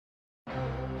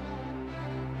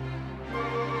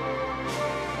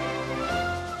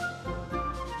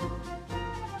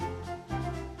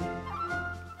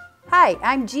Hi,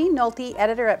 I'm Jean Nolte,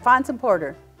 editor at Fons &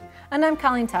 Porter. And I'm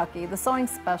Colleen Tauke, the sewing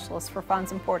specialist for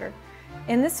Fons & Porter.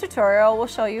 In this tutorial, we'll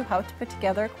show you how to put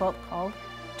together a quilt called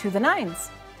To the Nines.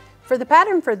 For the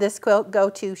pattern for this quilt, go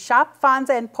to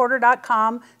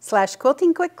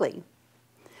shopfonsandporter.com/quiltingquickly.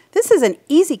 This is an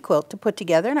easy quilt to put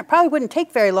together, and it probably wouldn't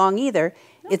take very long either.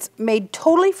 No. It's made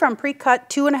totally from pre-cut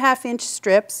 2.5-inch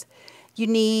strips. You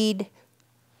need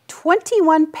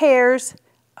 21 pairs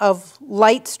of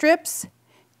light strips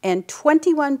and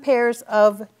 21 pairs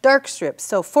of dark strips.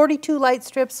 So 42 light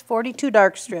strips, 42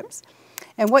 dark strips.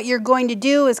 And what you're going to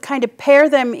do is kind of pair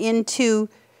them into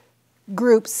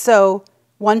groups. So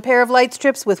one pair of light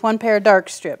strips with one pair of dark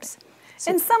strips.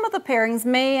 And some of the pairings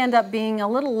may end up being a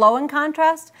little low in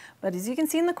contrast, but as you can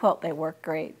see in the quilt, they work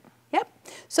great. Yep.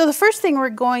 So the first thing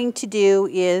we're going to do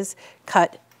is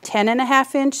cut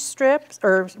 10.5-inch strips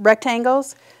or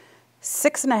rectangles,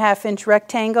 6.5-inch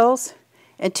rectangles,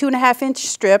 and 2.5-inch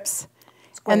strips.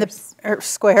 Squares. And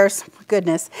squares,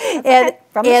 goodness. And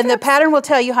the pattern will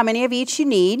tell you how many of each you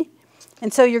need.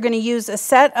 And so you're going to use a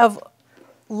set of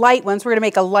light ones. We're going to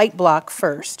make a light block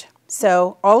first.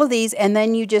 So all of these, and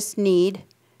then you just need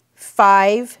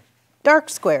 5 dark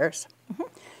squares.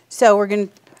 So we're going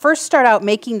to first start out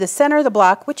making the center of the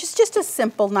block, which is just a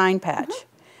simple 9 patch.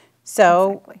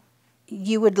 So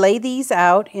you would lay these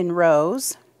out in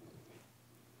rows.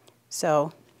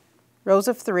 So rows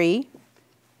of 3,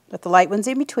 with the light ones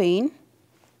in between.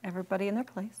 Everybody in their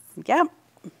place. Yep,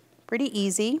 pretty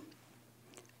easy.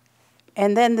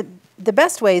 And then the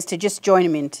best way is to just join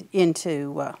them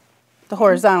into the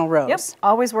horizontal rows. Yep,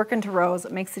 always work into rows.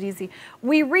 It makes it easy.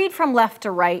 We read from left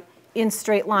to right in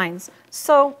straight lines.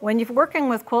 So when you're working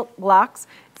with quilt blocks,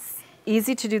 it's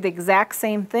easy to do the exact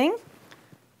same thing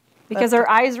because our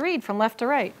eyes read from left to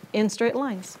right in straight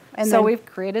lines. And so we've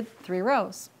created 3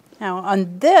 rows. Now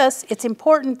on this, it's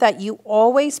important that you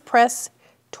always press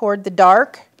toward the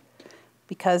dark,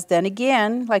 because then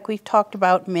again, like we've talked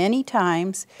about many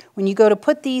times, when you go to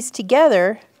put these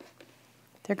together,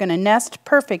 they're going to nest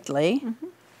perfectly.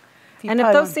 And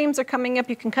if those seams are coming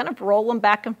up, you can kind of roll them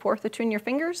back and forth between your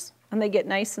fingers, and they get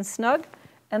nice and snug.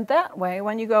 And that way,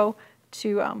 when you go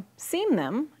to seam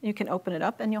them, you can open it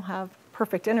up and you'll have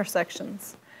perfect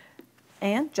intersections.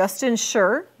 And just to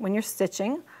ensure, when you're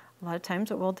stitching, a lot of times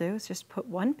what we'll do is just put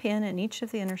 1 pin in each of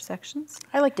the intersections.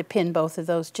 I like to pin both of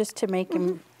those just to make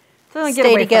them so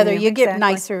stay together. You get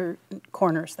nicer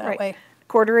corners that way.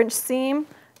 1/4-inch seam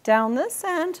down this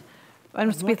end.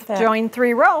 Once we join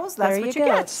 3 rows, that's what you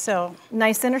get. So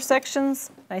nice intersections,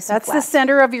 nice and flat. That's the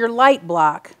center of your light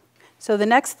block. So the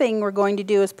next thing we're going to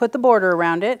do is put the border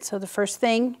around it. So the first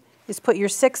thing is put your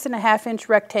 6.5-inch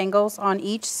rectangles on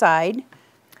each side.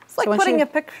 It's like putting a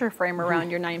picture frame around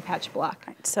your 9-patch block.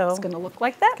 So it's going to look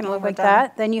like that. It's going to look like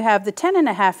that. Then you have the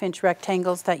 10.5-inch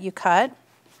rectangles that you cut.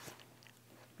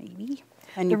 Maybe.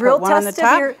 And you put one on the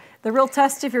top. The real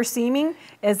test if you're seaming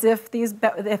is if these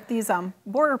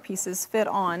border pieces fit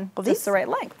on just the right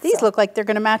length. These look like they're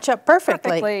going to match up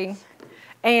perfectly.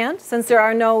 And since there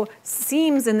are no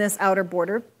seams in this outer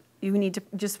border, you need to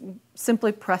just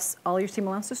simply press all your seam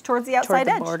allowances towards the outside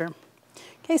edge. Border.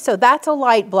 Okay, so that's a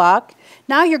light block.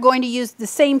 Now you're going to use the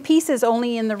same pieces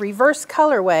only in the reverse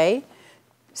colorway.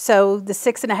 So the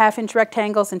 6.5-inch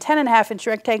rectangles and 10.5-inch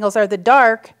rectangles are the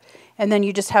dark, and then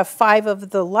you just have 5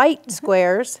 of the light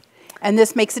squares. And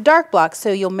this makes a dark block,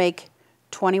 so you'll make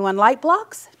 21 light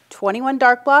blocks, 21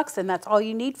 dark blocks, and that's all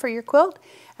you need for your quilt.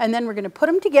 And then we're going to put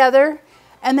them together,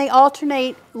 and they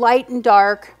alternate light and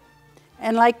dark.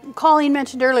 And like Colleen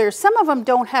mentioned earlier, some of them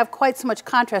don't have quite so much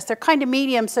contrast. They're kind of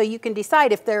medium, so you can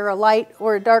decide if they're a light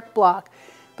or a dark block.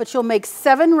 But you'll make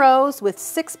 7 rows with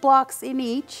 6 blocks in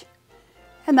each,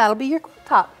 and that'll be your quilt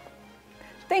top.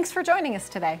 Thanks for joining us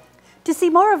today. To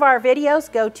see more of our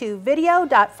videos, go to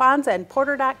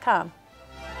video.fonsandporter.com.